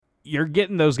you're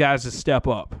getting those guys to step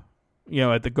up,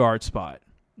 at the guard spot,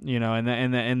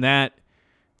 and that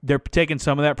they're taking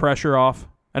some of that pressure off.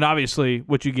 And obviously,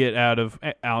 what you get out of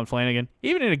Allen Flanigan,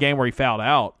 even in a game where he fouled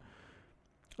out,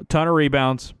 a ton of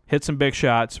rebounds, hit some big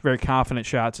shots, very confident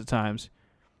shots at times.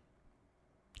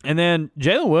 And then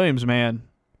Jalen Williams, man,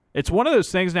 it's one of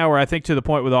those things now where I think to the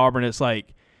point with Auburn, it's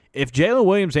like if Jalen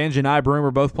Williams and Janai Broome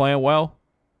are both playing well,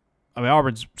 I mean,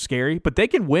 Auburn's scary, but they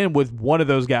can win with one of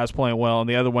those guys playing well and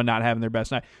the other one not having their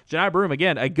best night. Janai Broome,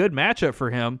 again, a good matchup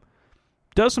for him.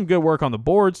 Does some good work on the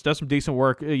boards, does some decent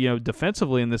work,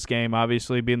 defensively in this game,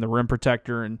 obviously being the rim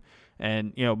protector and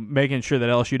making sure that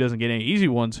LSU doesn't get any easy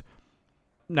ones.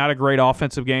 Not a great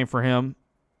offensive game for him,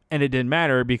 and it didn't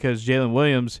matter because Jalen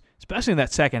Williams, especially in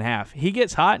that second half, he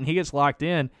gets hot and he gets locked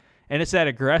in, and it's that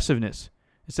aggressiveness.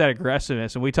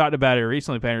 And we talked about it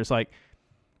recently, Painter. It's like,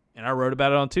 and I wrote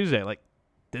about it on Tuesday, like,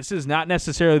 this is not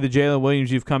necessarily the Jalen Williams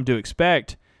you've come to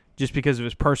expect just because of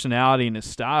his personality and his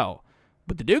style.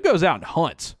 But the dude goes out and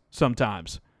hunts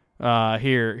sometimes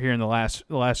here in the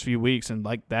last few weeks, and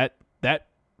like that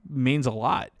means a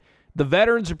lot. The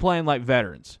veterans are playing like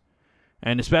veterans,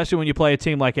 and especially when you play a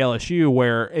team like LSU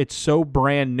where it's so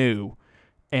brand new,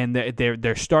 and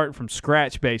they're starting from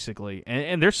scratch basically.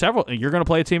 And there's several. You're going to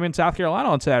play a team in South Carolina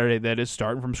on Saturday that is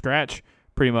starting from scratch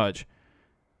pretty much.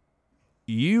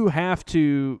 You have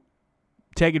to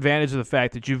take advantage of the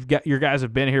fact that your guys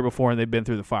have been here before and they've been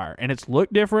through the fire, and it's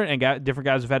looked different, and different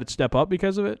guys have had to step up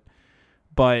because of it.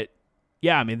 But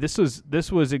yeah, I mean, this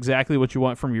was exactly what you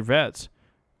want from your vets.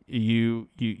 You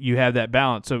have that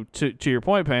balance. So to your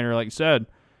point, Painter, like you said,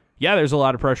 yeah, there's a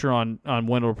lot of pressure on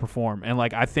Wendell to perform, and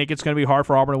like I think it's going to be hard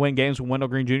for Auburn to win games when Wendell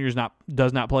Green Jr.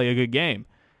 does not play a good game.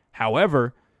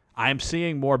 However, I'm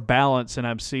seeing more balance, and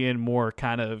I'm seeing more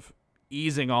kind of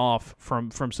easing off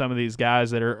from some of these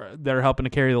guys that are helping to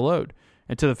carry the load,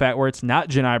 and to the fact where it's not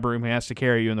Janai Broome who has to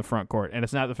carry you in the front court, and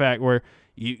it's not the fact where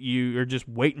you are just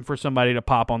waiting for somebody to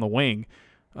pop on the wing.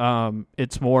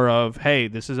 It's more of, hey,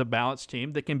 this is a balanced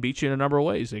team that can beat you in a number of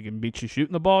ways. They can beat you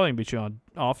shooting the ball, they can beat you on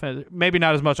offense, maybe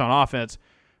not as much on offense,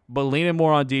 but leaning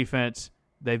more on defense.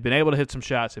 They've been able to hit some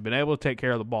shots. They've been able to take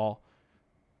care of the ball.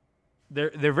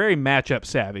 They're very matchup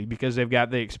savvy because they've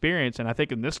got the experience, and I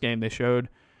think in this game they showed.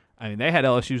 I mean, they had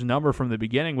LSU's number from the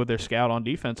beginning with their scout on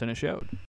defense, and it showed.